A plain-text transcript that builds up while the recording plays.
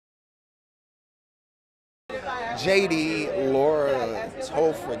JD, Laura,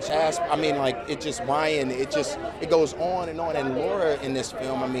 Topher, Jasper, I mean, like, it just, Ryan, it goes on. And Laura in this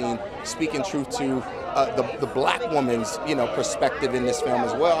film, I mean, speaking truth to the black woman's, perspective in this film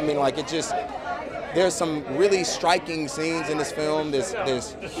as well. I mean, like, there's some really striking scenes in this film.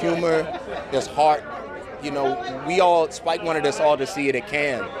 There's humor, there's heart. Spike wanted us all to see it at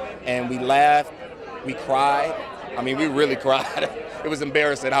Cannes, and we laughed, we cried. I mean, we really cried. It was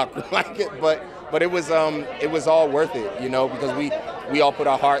embarrassing how like it, but it was all worth it, because we all put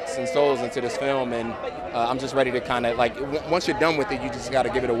our hearts and souls into this film, and I'm just ready to kind of like, once you're done with it, you just got to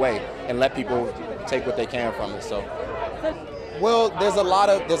give it away and let people take what they can from it. So, well, there's a lot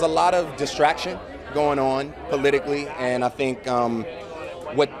of distraction going on politically, and I think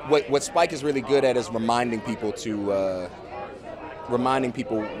what Spike is really good at is reminding people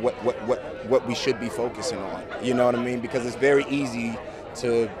what we should be focusing on. You know what I mean? Because it's very easy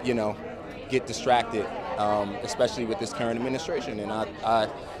to get distracted, especially with this current administration. And I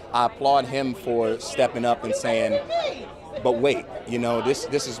applaud him for stepping up and saying, but wait,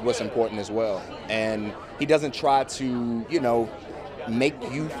 this is what's important as well. And he doesn't try to make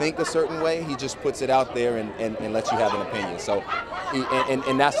you think a certain way. He just puts it out there and lets you have an opinion. So,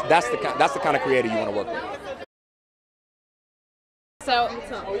 and that's the kind of creator you want to work with. So,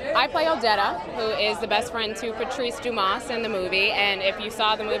 I play Odetta, who is the best friend to Patrice Dumas in the movie, and if you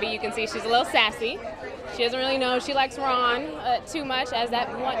saw the movie, you can see she's a little sassy. She doesn't really know she likes Ron too much as that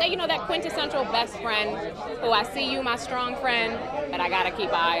one, that quintessential best friend who I see you, my strong friend, but I gotta keep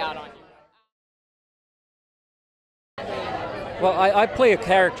an eye out on you. Well, I play a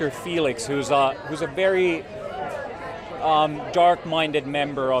character, Felix, who's a very dark-minded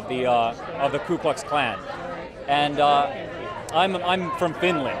member of the Ku Klux Klan, and I'm from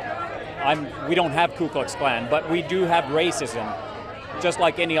Finland. We don't have Ku Klux Klan, but we do have racism, just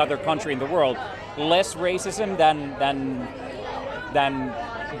like any other country in the world. Less racism than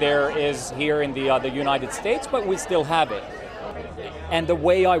there is here in the United States, but we still have it. And the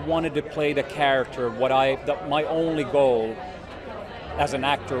way I wanted to play the character, my only goal as an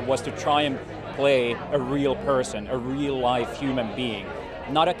actor was to try and play a real person, a real life human being,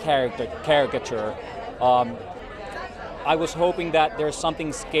 not a caricature. I was hoping that there's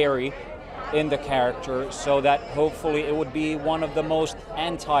something scary in the character, so that hopefully it would be one of the most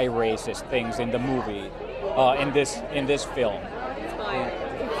anti-racist things in the movie, in this film.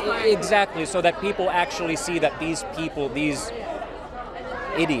 Exactly, so that people actually see that these people, these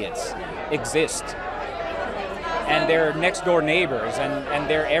idiots, exist, and they're next door neighbors, and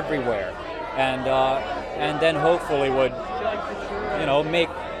they're everywhere, and then hopefully would, make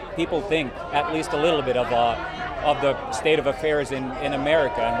people think at least a little bit of the state of affairs in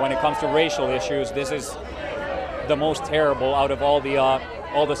America. And when it comes to racial issues, this is the most terrible out of all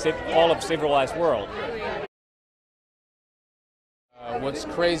of civilized world. What's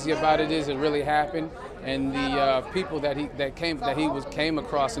crazy about it is it really happened, and the people that he came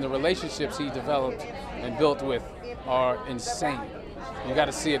across and the relationships he developed and built with are insane. You got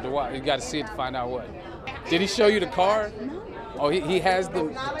to see it to find out what. Did he show you the card? Oh, he has the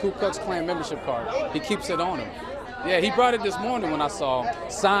Ku Klux Klan membership card. He keeps it on him. Yeah, he brought it this morning when I saw him,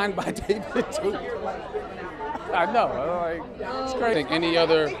 signed by David too. I know, it's crazy. I think any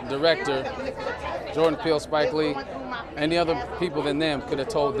other director, Jordan Peele, Spike Lee, any other people than them could have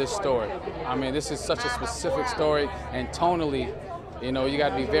told this story. I mean, this is such a specific story, and tonally, you got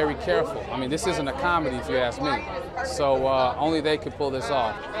to be very careful. I mean, this isn't a comedy, if you ask me. So only they could pull this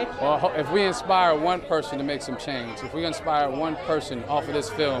off. Well, if we inspire one person to make some change, if we inspire one person off of this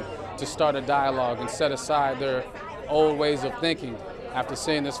film to start a dialogue and set aside their old ways of thinking after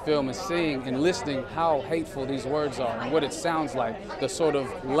seeing this film and seeing and listening how hateful these words are and what it sounds like, the sort of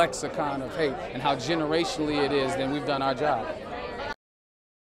lexicon of hate and how generationally it is, then we've done our job.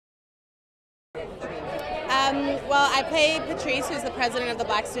 Well, I play Patrice, who's the president of the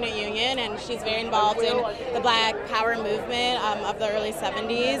Black Student Union, and she's very involved in the Black Power movement of the early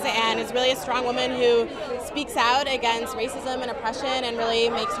 70s, and is really a strong woman who speaks out against racism and oppression and really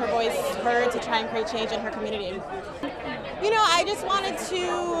makes her voice heard to try and create change in her community. I just wanted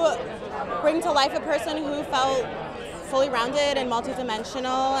to bring to life a person who felt fully rounded and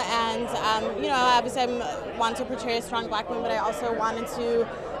multidimensional, and obviously I wanted to portray a strong Black woman, but I also wanted to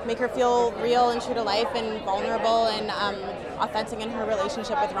make her feel real and true to life and vulnerable, and authentic in her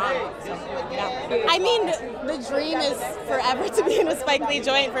relationship with Ron. So, yeah. I mean, the dream is forever to be in a Spike Lee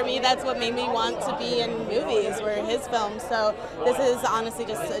joint. For me, that's what made me want to be in movies, were his films. So this is honestly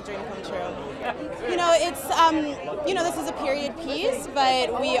just a dream come true. You know, it's this is a period piece,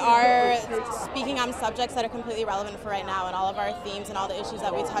 but we are speaking on subjects that are completely relevant for right now, and all of our themes and all the issues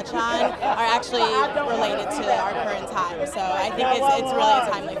that we touch on are actually related to our current time. So I think it's really a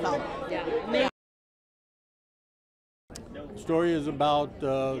timely film. Yeah. The story is about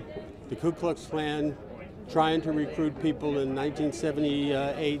the Ku Klux Klan trying to recruit people in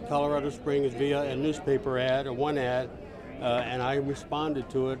 1978 Colorado Springs via a newspaper ad, or one ad, and I responded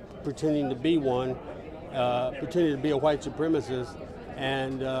to it pretending to be one, pretending to be a white supremacist,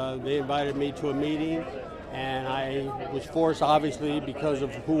 and they invited me to a meeting, and I was forced, obviously, because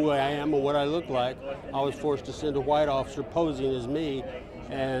of who I am and what I look like, I was forced to send a white officer posing as me,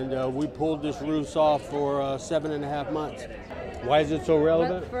 and we pulled this ruse off for 7.5 months. Why is it so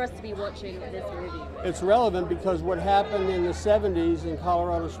relevant? For us to be watching this movie. It's relevant because what happened in the 70s in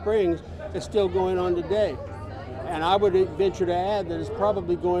Colorado Springs is still going on today. And I would venture to add that it's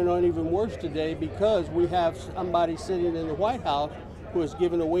probably going on even worse today because we have somebody sitting in the White House who has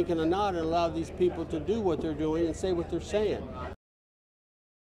given a wink and a nod and allowed these people to do what they're doing and say what they're saying.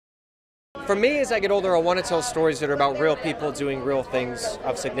 For me, as I get older, I want to tell stories that are about real people doing real things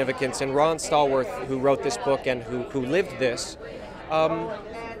of significance. And Ron Stallworth, who wrote this book and who lived this,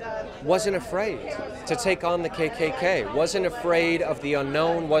 wasn't afraid to take on the KKK, wasn't afraid of the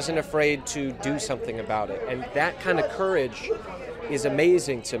unknown, wasn't afraid to do something about it. And that kind of courage is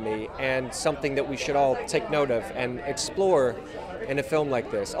amazing to me and something that we should all take note of and explore in a film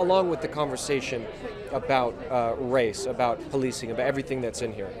like this, along with the conversation about race, about policing, about everything that's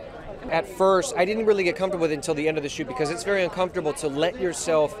in here. At first, I didn't really get comfortable with it until the end of the shoot because it's very uncomfortable to let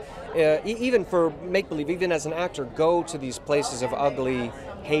yourself, even for make-believe, even as an actor, go to these places of ugly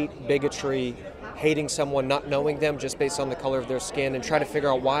hate, bigotry, hating someone, not knowing them just based on the color of their skin, and try to figure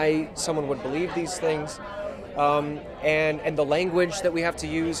out why someone would believe these things, and the language that we have to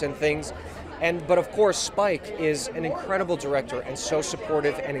use and things. But of course, Spike is an incredible director and so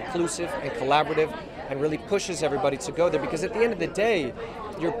supportive and inclusive and collaborative and really pushes everybody to go there because at the end of the day,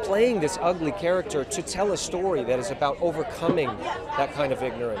 you're playing this ugly character to tell a story that is about overcoming that kind of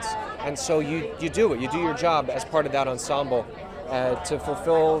ignorance. And so you do it. You do your job as part of that ensemble to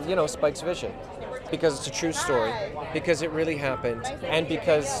fulfill, Spike's vision. Because it's a true story, because it really happened, and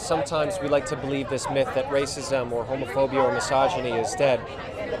because sometimes we like to believe this myth that racism or homophobia or misogyny is dead.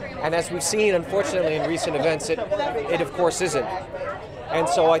 And as we've seen, unfortunately, in recent events, it of course isn't. And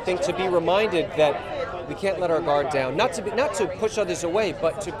so I think to be reminded that we can't let our guard down, not to push others away,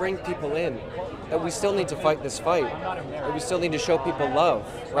 but to bring people in, that we still need to fight this fight, that we still need to show people love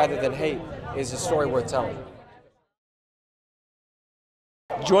rather than hate, is a story worth telling.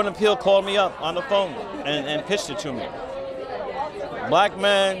 Jordan Peele called me up on the phone and pitched it to me. Black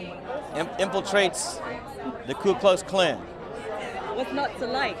man infiltrates the Ku Klux Klan. What's not to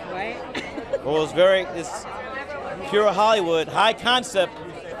like, right? Well, it's pure Hollywood, high concept,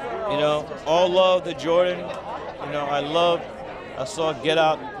 all love to Jordan. I saw Get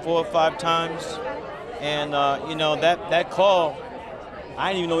Out 4 or 5 times, and that call,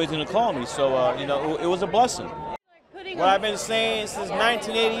 I didn't even know he was going to call me, so it was a blessing. What I've been saying since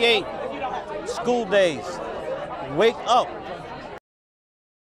 1988, school days, wake up.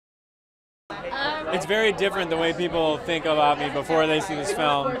 It's very different the way people think about me before they see this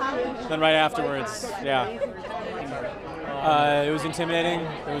film than right afterwards, yeah. It was intimidating,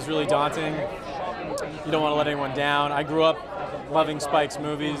 it was really daunting. You don't want to let anyone down. I grew up loving Spike's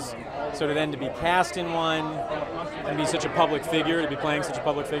movies, so to be cast in one and be such a public figure, to be playing such a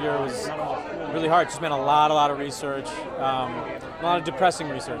public figure was really hard. Just meant a lot of research, a lot of depressing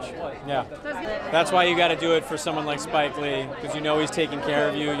research, yeah. That's why you got to do it for someone like Spike Lee, because he's taking care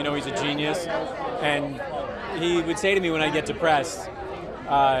of you, he's a genius. And he would say to me when I get depressed,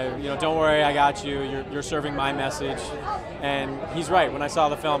 don't worry, I got you, you're serving my message. And he's right. When I saw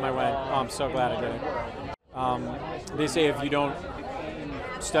the film, I went, oh, I'm so glad I did it. They say if you don't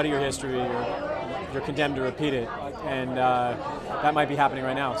study your history, you're condemned to repeat it. And that might be happening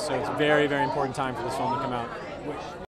right now. So it's a very, very important time for this film to come out.